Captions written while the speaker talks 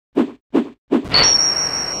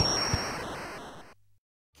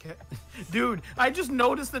Dude, I just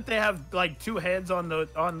noticed that they have like two heads on the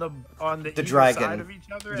dragon side of each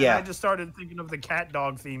other, yeah. and I just started thinking of the cat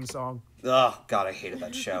dog theme song. Oh god, I hated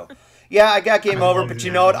that show. Yeah, I got game over, but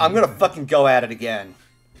you know what? I'm gonna fucking go at it again.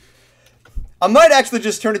 I might actually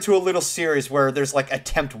just turn it to a little series where there's like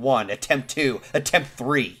attempt 1, attempt 2, attempt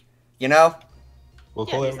 3. You know? We'll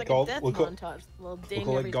call it like we'll call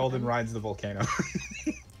it Golden time. Rides the Volcano.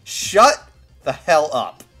 Shut the hell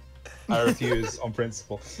up. I refuse on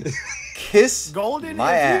principle. Kiss Golden,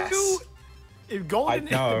 my ass. If Golden,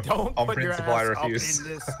 don't on put your principle, I ass up refuse.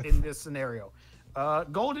 in this scenario.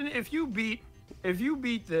 Golden, if you beat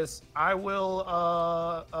this, I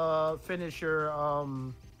will finish your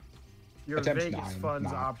Attempt Vegas 9,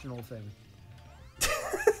 funds 9. optional thing.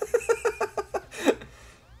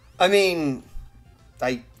 I mean,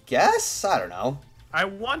 I guess? I don't know. I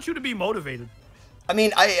want you to be motivated. I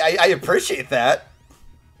mean, I appreciate that.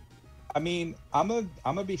 I mean, I'm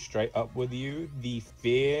gonna be straight up with you. The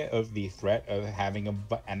fear of the threat of having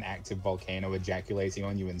an active volcano ejaculating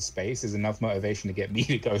on you in space is enough motivation to get me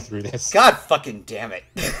to go through this. God fucking damn it.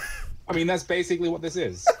 I mean, that's basically what this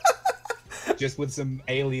is. Just with some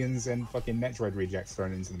aliens and fucking Metroid rejects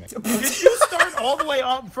thrown into the mix. Did you start all the way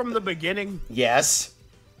up from the beginning? Yes.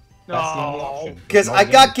 That's the only option. Because I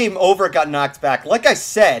got game over, got knocked back. Like I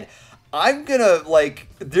said, I'm gonna, like,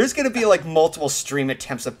 there's gonna be, like, multiple stream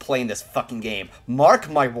attempts of playing this fucking game. Mark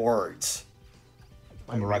my words.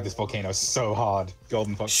 I'm gonna ride this volcano so hard.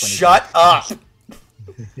 GoldenFox. Shut up!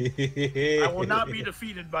 I will not be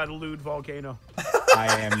defeated by the lewd volcano. I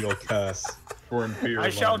am your curse. For inferior I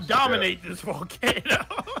shall levels, dominate this volcano.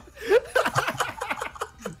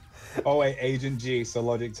 Oh wait, Agent G, so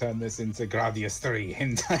Logic turned this into Gradius 3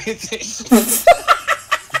 hentai edition.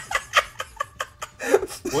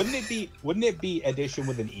 Wouldn't it be edition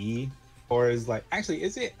with an E? Or is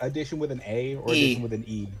it edition with an A or edition with an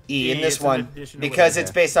E? E in this it's one, an edition because with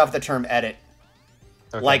it's based off the term edit.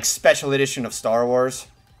 Okay. Like special edition of Star Wars.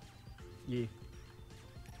 Yeah.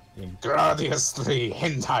 Gradius 3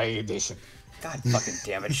 hentai edition. God fucking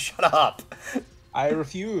damn it, shut up. I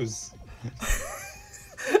refuse.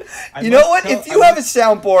 You know what? If you have a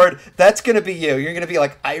soundboard, that's gonna be you. You're gonna be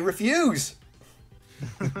like, I refuse.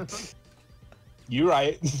 You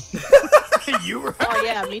right. You right. Oh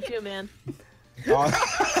yeah, me too, man.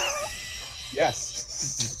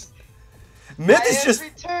 Yes. Myth is just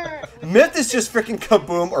freaking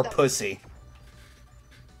kaboom or pussy.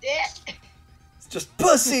 It's just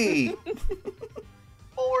pussy.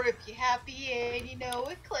 Or if you're happy and you know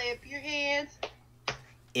it, clap your hands.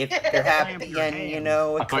 If you're happy and you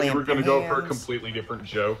know it, I thought you were gonna go for a completely different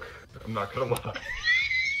joke. I'm not gonna lie.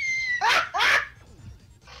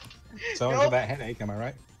 So Nope. for that headache, am I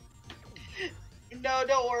right? No,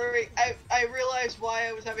 don't worry. I realized why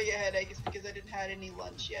I was having a headache is because I didn't have any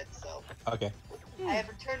lunch yet, so Okay. I have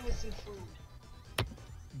returned with some food.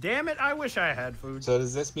 Damn it, I wish I had food. So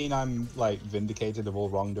does this mean I'm like vindicated of all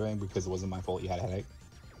wrongdoing because it wasn't my fault you had a headache?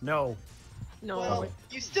 No. No. Well,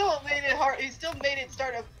 you still made it hard. You still made it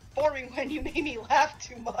start forming when you made me laugh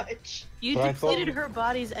too much. You But I thought- depleted her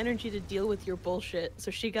body's energy to deal with your bullshit,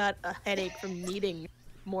 so she got a headache from needing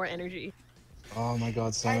more energy. Oh my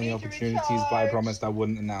god, so I many need to opportunities, but I recharge. promised I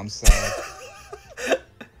wouldn't, and now I'm sad.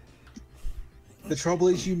 The trouble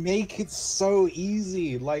is you make it so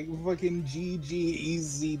easy, like fucking GG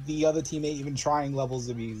easy, the other team ain't even trying levels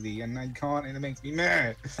of easy, and I can't, and it makes me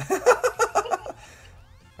mad.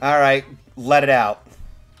 Alright, let it out.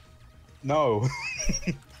 No.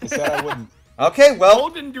 I said I wouldn't. Okay, well,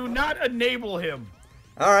 Golden, do not enable him.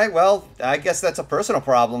 alright, well, I guess that's a personal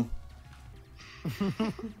problem.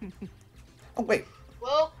 Oh, wait,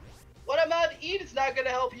 Well, what I'm about to eat is not going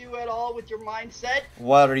to help you at all with your mindset.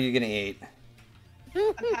 what are you gonna eat?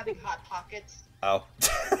 I'm having Hot Pockets. Oh.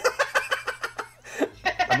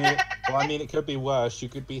 I mean, it could be worse. You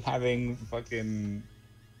could be having fucking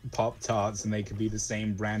Pop-Tarts, and they could be the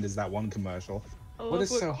same brand as that one commercial. I What love is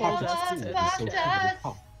so Cole hard just to do? said. It's so Pop-Tarts.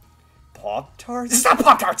 Pop. Pop-Tarts? It's not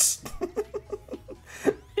Pop-Tarts!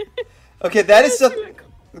 Okay, that is some...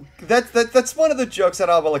 That's one of the jokes that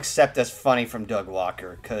I will accept as funny from Doug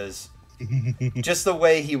Walker, because just the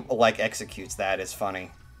way he, like, executes that is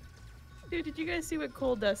funny. Dude, did you guys see what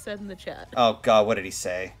Cole Dust said in the chat? Oh, God, what did he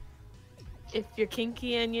say? If you're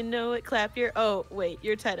kinky and you know it, clap your... Oh, wait,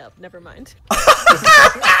 you're tied up. Never mind.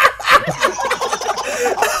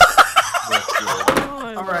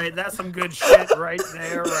 Alright, that's some good shit right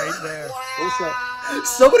there, right there. Also,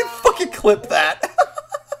 Somebody fucking clip that!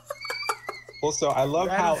 also, I love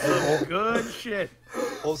That how is some good shit.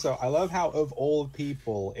 Also, I love how of all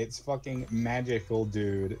people, it's fucking magical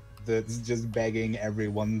dude that's just begging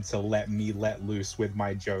everyone to let me let loose with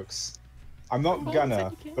my jokes. I'm not Oh, gonna,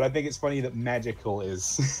 thank you. but I think it's funny that magical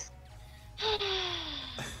is.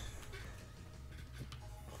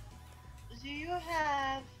 Do you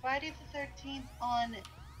have Friday the 13th on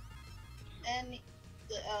the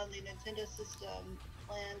Nintendo system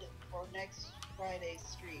planned for next Friday's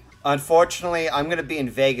stream? Unfortunately, I'm gonna be in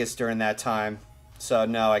Vegas during that time, so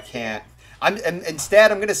no, I can't.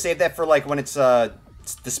 Instead, I'm gonna save that for like when it's the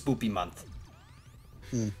spoopy month.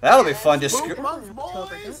 That'll be fun to screw.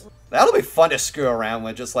 That'll be fun to screw around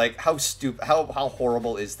with. Just like how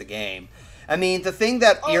horrible is the game? I mean, the thing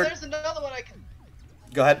that Oh, there's another one I can.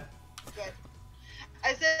 Go ahead. Go ahead.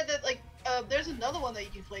 I said that there's another one that you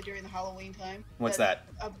can play during the Halloween time. What's that?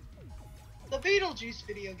 The Beetlejuice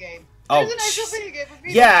video game. Oh, There's an actual video game for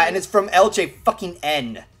Beetlejuice. yeah, and it's from LJ fucking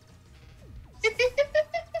N.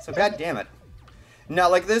 So god damn it. No,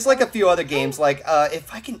 like there's like a few other games. Like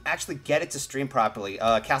if I can actually get it to stream properly,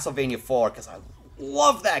 Castlevania 4, because I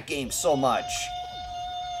love that game so much.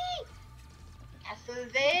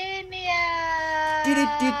 Castlevania.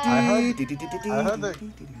 I heard that.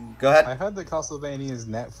 Go ahead. I heard that Castlevania's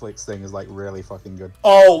Netflix thing is like really fucking good.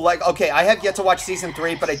 Oh, like okay, I have yet to watch season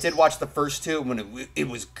 3, but I did watch the first 2 when it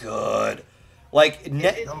was good. Like,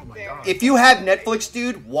 if you have Netflix,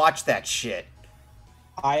 dude, watch that shit.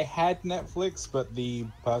 I had Netflix, but the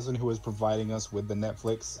person who was providing us with the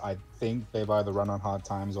Netflix, I think they've either run on hard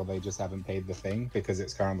times or they just haven't paid the thing because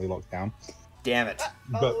it's currently locked down. Damn it.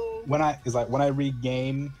 But when I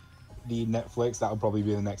regain the Netflix, that'll probably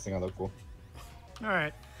be the next thing I look for. All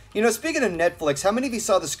right. You know, speaking of Netflix, how many of you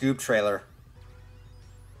saw the Scoop trailer?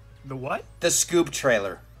 The what? The Scoop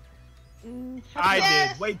trailer. I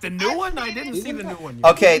Yes! did. Wait, the new one? I didn't see the new one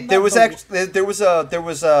yet. Okay, there was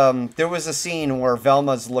a scene where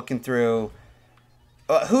Velma's looking through.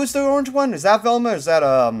 Who's the orange one? Is that Velma? Or is that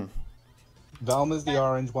Velma's the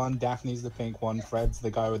orange one, Daphne's the pink one, Fred's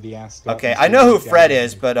the guy with the ascot. Okay, I know who Fred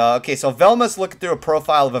is, but okay, so Velma's looking through a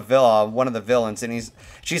profile of one of the villains, and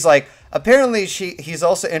she's like, apparently he's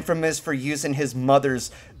also infamous for using his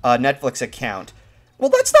mother's Netflix account. Well,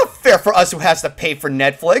 that's not fair for us who has to pay for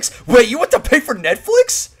Netflix. Wait, you want to pay for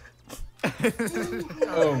Netflix?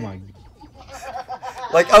 Oh my god.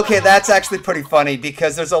 Like, okay, that's actually pretty funny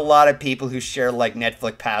because there's a lot of people who share like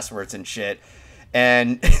Netflix passwords and shit,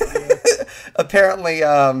 and apparently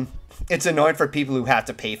it's annoying for people who have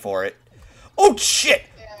to pay for it. Oh shit!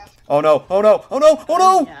 Yeah. Oh no! Oh no! Oh no! Oh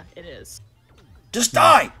no! Yeah, it is. Just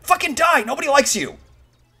die! Fucking die! Nobody likes you.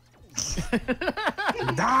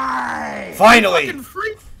 Die! Finally! Fucking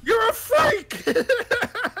freak! You're a freak!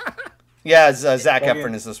 Yeah, Zac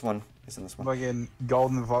Efron is this one. Is in this one. Fucking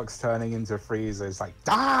GoldenFox turning into Frieza is like,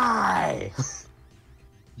 die!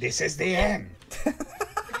 This is the end.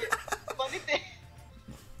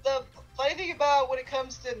 The funny thing about when it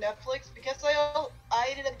comes to Netflix, because I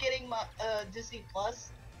ended up getting my Disney Plus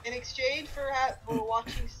in exchange for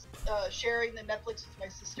watching, sharing the Netflix with my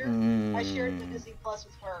sister. I shared the Disney Plus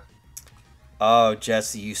with her. Oh,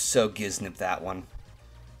 Jesse, you so giznip that one.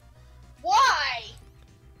 Why?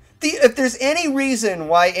 If there's any reason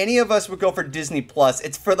why any of us would go for Disney Plus,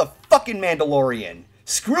 it's for the fucking Mandalorian.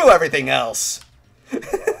 Screw everything else.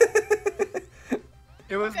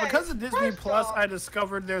 It was Okay, because of Disney first Plus off- I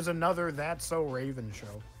discovered there's another That's So Raven show.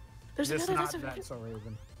 There's Just another. not That's That's So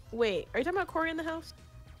Raven. Wait, are you talking about Cory in the House?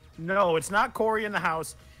 No, it's not Cory in the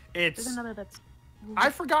House. There's It's another that's. I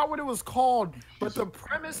forgot what it was called, but the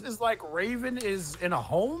premise is like Raven is in a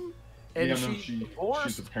home and Yeah, no, she's divorced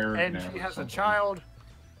she's a parent and now she or has a something. child.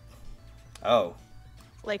 Oh.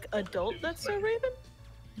 Like adult that's so Raven?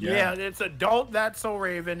 Yeah, it's adult That's So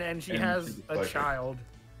Raven and she And has she's a like- child.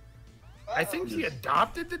 I think she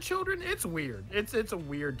adopted the children. It's weird. It's a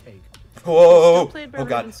weird take. Whoa! played by Oh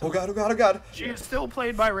god! Raven Oh god! Oh god! Oh god! She is still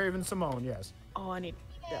played by Raven Simone. Yes. Oh, I need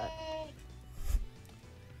that.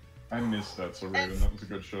 I missed that, so Raven. That was a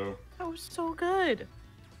good show. That was so good.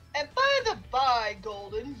 And by the by,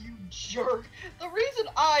 Golden, you jerk, the reason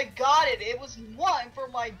I got it was one, for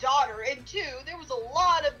my daughter, and two, there was a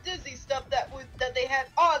lot of Disney stuff that they had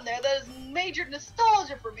on there that is major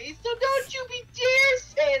nostalgia for me, so don't you be dare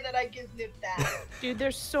saying that I give Nip that. Dude,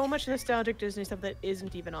 there's so much nostalgic Disney stuff that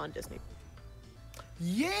isn't even on Disney.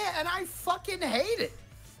 Yeah, and I fucking hate it.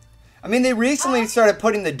 I mean, they recently started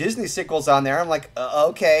putting the Disney sequels on there. I'm like,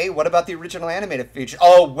 okay, what about the original animated feature?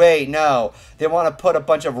 Oh, wait, no. They want to put a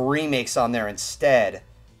bunch of remakes on there instead.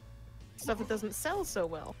 Stuff that doesn't sell so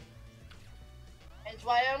well. That's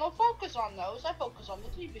why I don't focus on those, I focus on the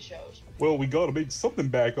TV shows. Well, we gotta make something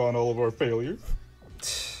back on all of our failures.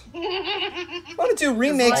 I want to do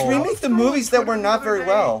remakes. like- Remake the movies that were not very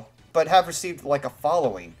well, but have received, like, a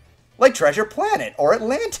following. like Treasure Planet or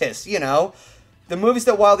Atlantis. You know, the movies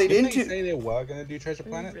that while they Didn't didn't they say they were gonna do Treasure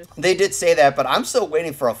Planet? they did say that, but I'm still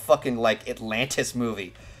waiting for a fucking like Atlantis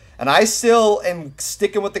movie. And I still am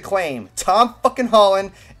sticking with the claim. Tom fucking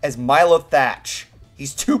Holland as Milo Thatch.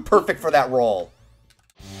 He's too perfect for that role.